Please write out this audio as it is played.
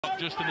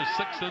Just in his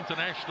 6th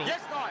international. Yes,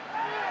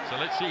 so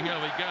let's see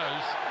how he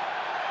goes.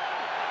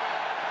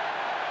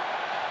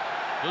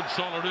 Good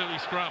solid early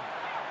scrum.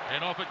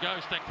 And off it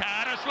goes to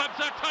Carter. Slips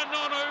it to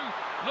Nonu.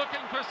 Looking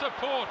for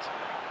support.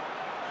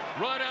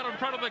 Right out in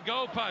front of the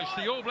goalpost.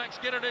 The All Blacks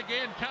get it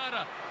again.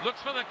 Carter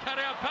looks for the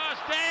cutout pass.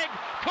 Dag.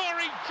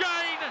 Corey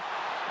Jane.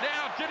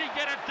 Now, did he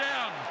get it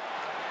down?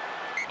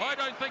 I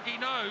don't think he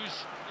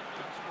knows.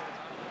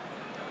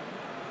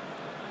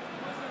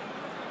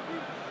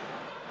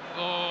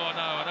 Oh,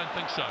 no, I don't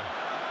think so.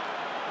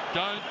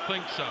 Don't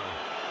think so.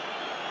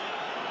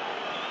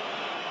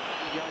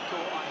 Yanko,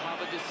 I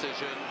have a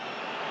decision.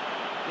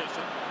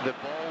 The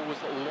ball was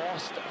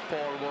lost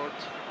forward.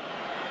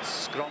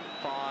 Scrum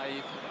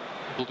 5,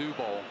 blue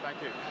ball.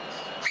 Thank you.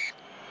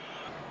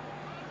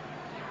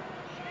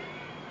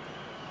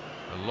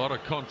 A lot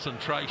of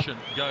concentration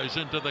goes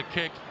into the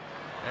kick,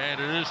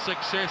 and it is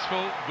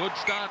successful. Good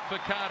start for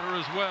Carter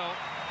as well.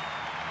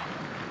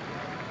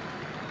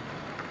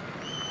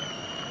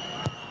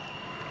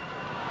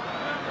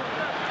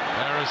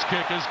 Harris'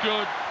 kick is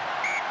good.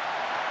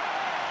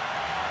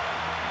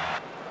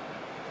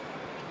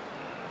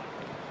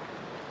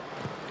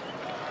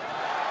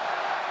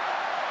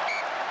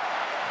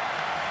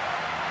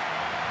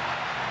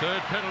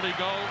 Third penalty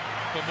goal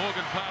for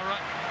Morgan Parra.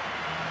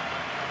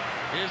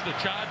 Here's the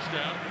charge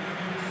down,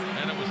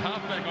 and it was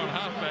halfback on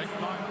halfback,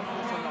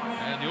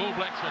 and the All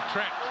Blacks were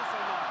trapped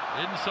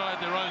inside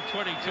their own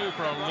 22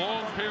 for a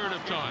long period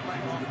of time.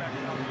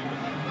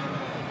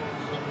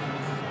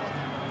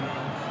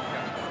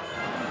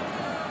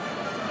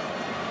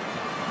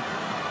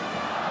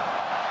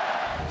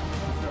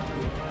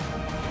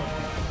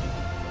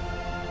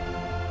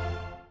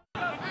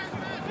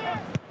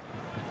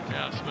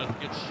 Smith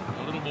gets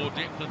a little more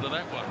depth into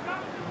that one.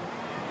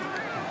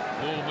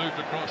 Ball moved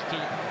across to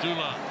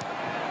Dulin.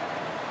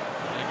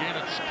 Again,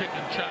 it's kick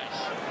and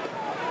chase.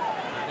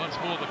 And once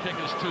more, the kick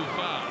is too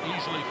far.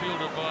 Easily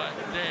fielded by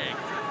Dag.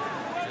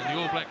 And the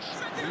All Blacks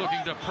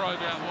looking to probe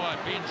out wide.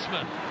 Ben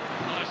Smith,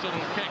 nice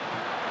little kick.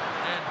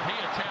 And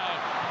Piutau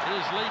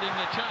is leading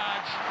the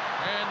charge.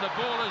 And the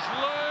ball is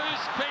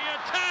loose.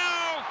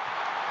 Piutau!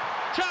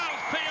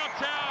 Charles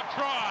Piutau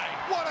try!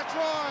 What a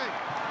try!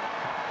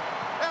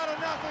 Out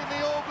of nothing,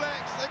 the All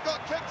Blacks, it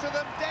got kicked to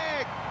them.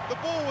 Dag, the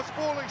ball was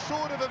falling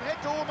short of him,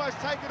 had to almost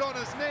take it on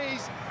his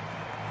knees.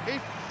 He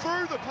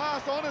threw the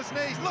pass on his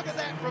knees. Look at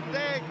that from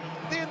Dag.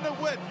 Then the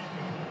width.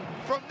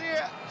 From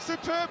there,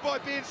 superb by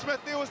Ben Smith.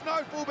 There was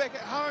no fullback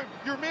at home.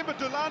 You remember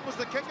Dulin was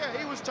the kicker.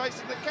 He was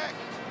chasing the kick.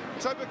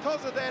 So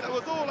because of that, it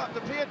was all up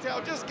to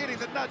Piutau, just getting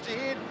the nudge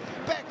ahead,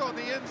 back on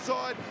the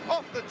inside,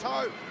 off the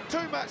toe.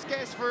 Too much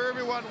gas for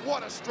everyone.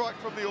 What a strike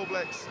from the All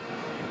Blacks.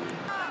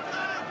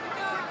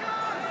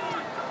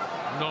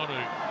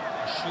 Nonu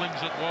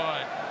slings it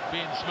wide.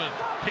 Ben Smith,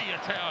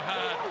 Piutau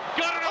hard.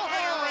 Got it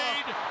away to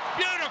Reid.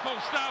 Beautiful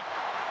stuff.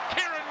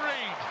 Kieran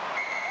Reid.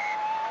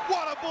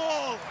 What a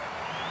ball.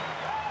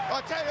 I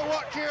tell you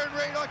what, Kieran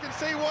Reid, I can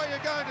see why you're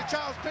going to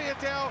Charles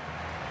Piutau.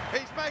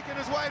 He's making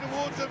his way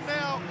towards him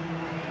now.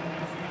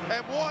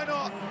 And why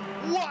not?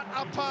 What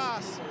a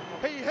pass.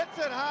 He hits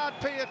it hard,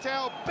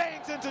 Piutau,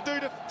 bangs into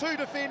two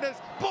defenders,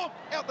 boom,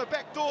 out the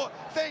back door.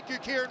 Thank you,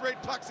 Kieran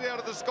Reid, plucks it out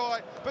of the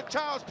sky. But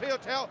Charles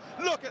Piutau,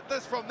 look at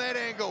this from that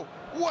angle.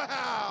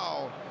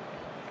 Wow.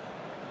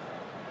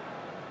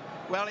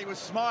 Well, he was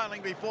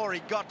smiling before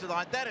he got to the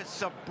line. That is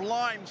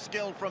sublime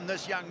skill from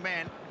this young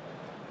man.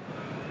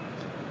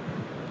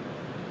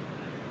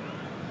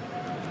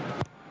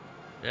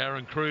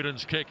 Aaron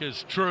Cruden's kick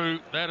is true.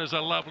 That is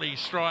a lovely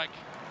strike.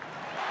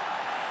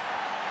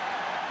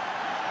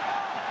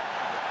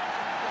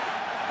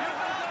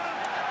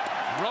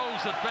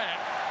 Rolls it back.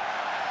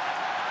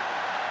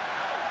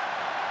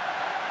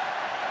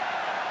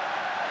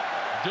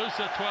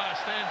 Dusatois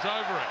stands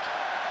over it.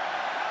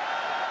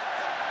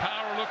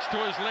 Parra looks to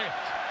his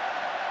left.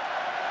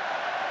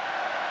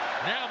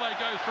 Now they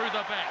go through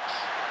the backs.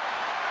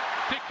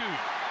 Thiku.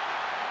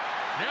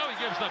 Now he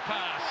gives the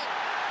pass.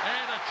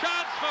 And a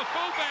chance for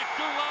fullback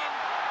Dulin.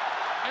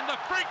 And the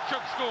French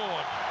have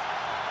scored.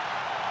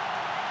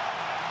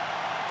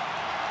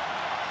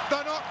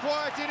 They're not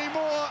quiet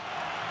anymore.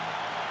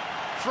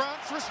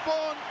 France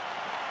respond.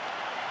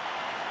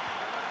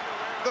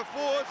 The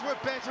forwards were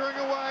battering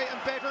away and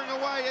battering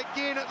away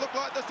again. It looked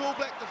like this All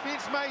Black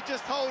defence may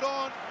just hold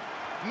on.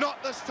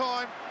 Not this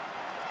time.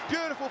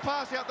 Beautiful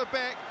pass out the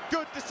back.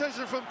 Good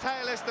decision from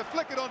Taylor to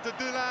flick it onto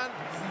Dulin,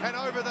 and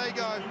over they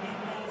go.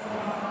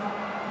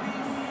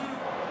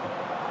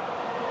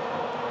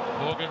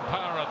 Morgan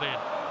Parra then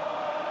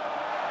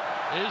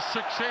is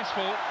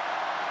successful.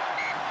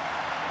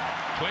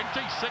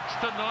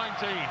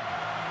 26-19.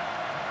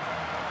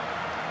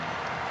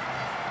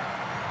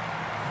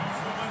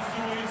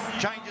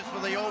 Changes for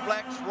the All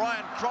Blacks.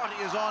 Ryan Crotty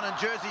is on in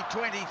jersey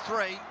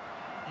 23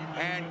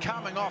 and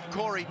coming off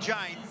Corey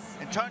Jane,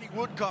 and Tony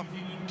Woodcock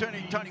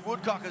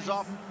is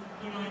off,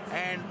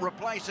 and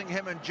replacing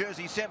him in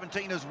jersey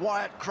 17 is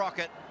Wyatt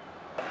Crockett.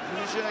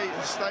 Usually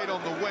has stayed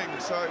on the wing,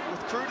 so with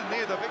Cruden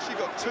there, they've actually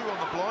got two on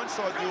the blind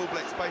side of the All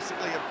Blacks,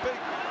 basically a big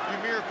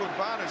numerical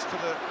advantage to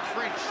the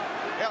French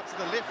out to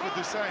the left with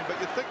Dusain, but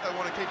you'd think they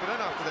want to keep it in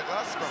after that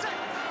last scrum.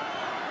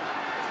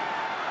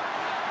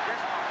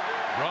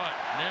 Right,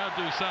 now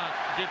Dusain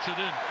gets it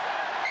in.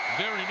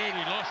 Very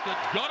nearly lost it.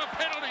 Got a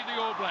penalty, the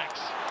All Blacks.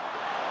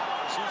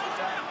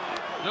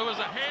 There was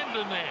a hand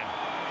in there.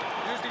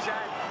 Used his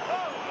hand.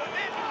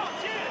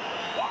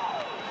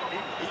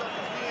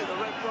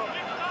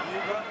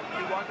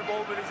 He won the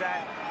ball with his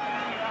hand.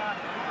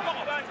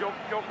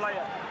 Your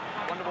player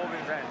won the ball with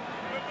his hand.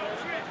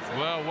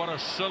 Well, what a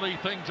silly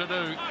thing to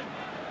do.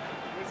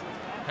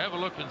 Have a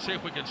look and see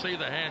if we can see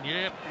the hand.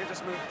 Yep. You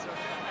just move.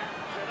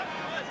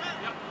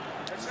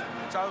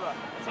 It's over.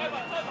 Thank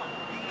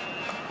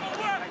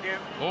you.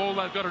 All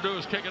they've got to do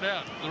is kick it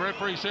out. The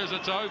referee says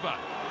it's over.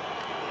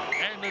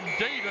 And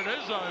indeed it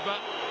is over.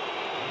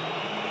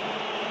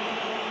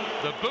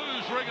 The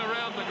boos ring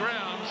around the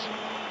grounds.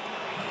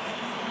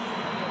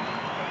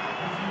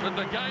 But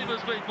the game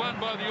has been won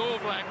by the All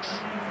Blacks.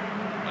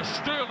 A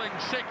sterling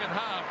second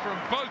half from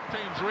both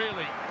teams,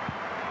 really.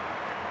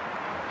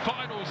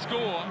 Final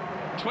score,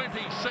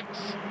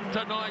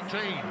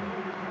 26-19.